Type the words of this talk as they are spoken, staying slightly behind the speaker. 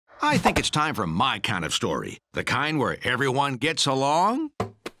I think it's time for my kind of story. The kind where everyone gets along.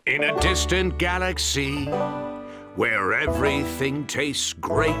 In a distant galaxy, where everything tastes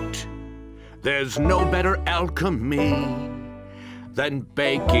great, there's no better alchemy than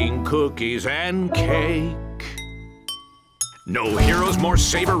baking cookies and cake. No hero's more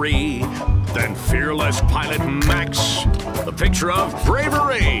savory than fearless pilot Max, the picture of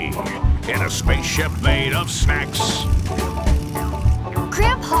bravery in a spaceship made of snacks.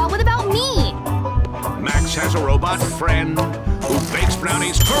 Grandpa, what about me? Max has a robot friend who bakes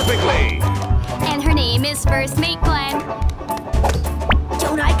brownies perfectly. And her name is First Mate Gwen.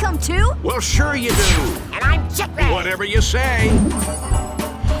 Don't I come too? Well, sure you do. And I'm jet ready. Whatever you say.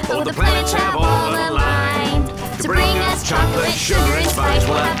 Oh, the planets have all aligned to bring us chocolate, sugar, and spice.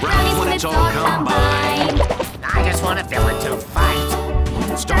 We'll have brownies when it's all combined. I just want to feel it to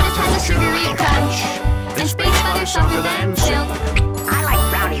fight. Stardust has a sugary crunch, and space butter softer than silk. I like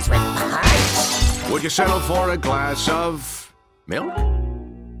brownies with punch. Would you settle for a glass of milk?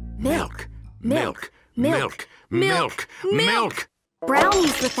 Milk. Milk. Milk. Milk. Milk.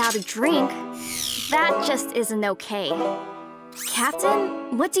 Brownies without a drink? That just isn't okay.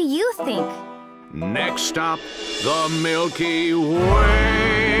 Captain, what do you think? Next stop, the Milky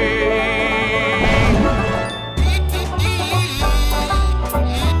Way.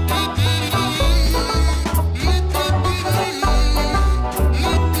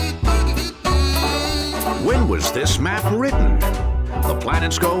 When was this map written? The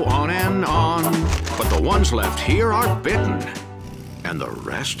planets go on and on, but the ones left here are bitten, and the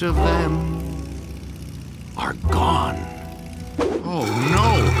rest of them are gone. Oh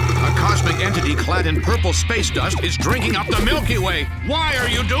no! A cosmic entity clad in purple space dust is drinking up the Milky Way. Why are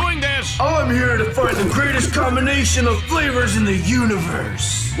you doing this? I'm here to find the greatest combination of flavors in the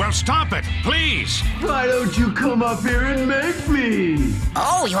universe. Well, stop it, please. Why don't you come up here and make me?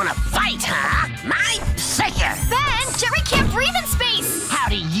 Oh, you want to fight, huh? My pleasure. Ben, Jerry can't breathe in space! How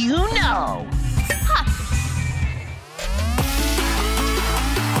do you know?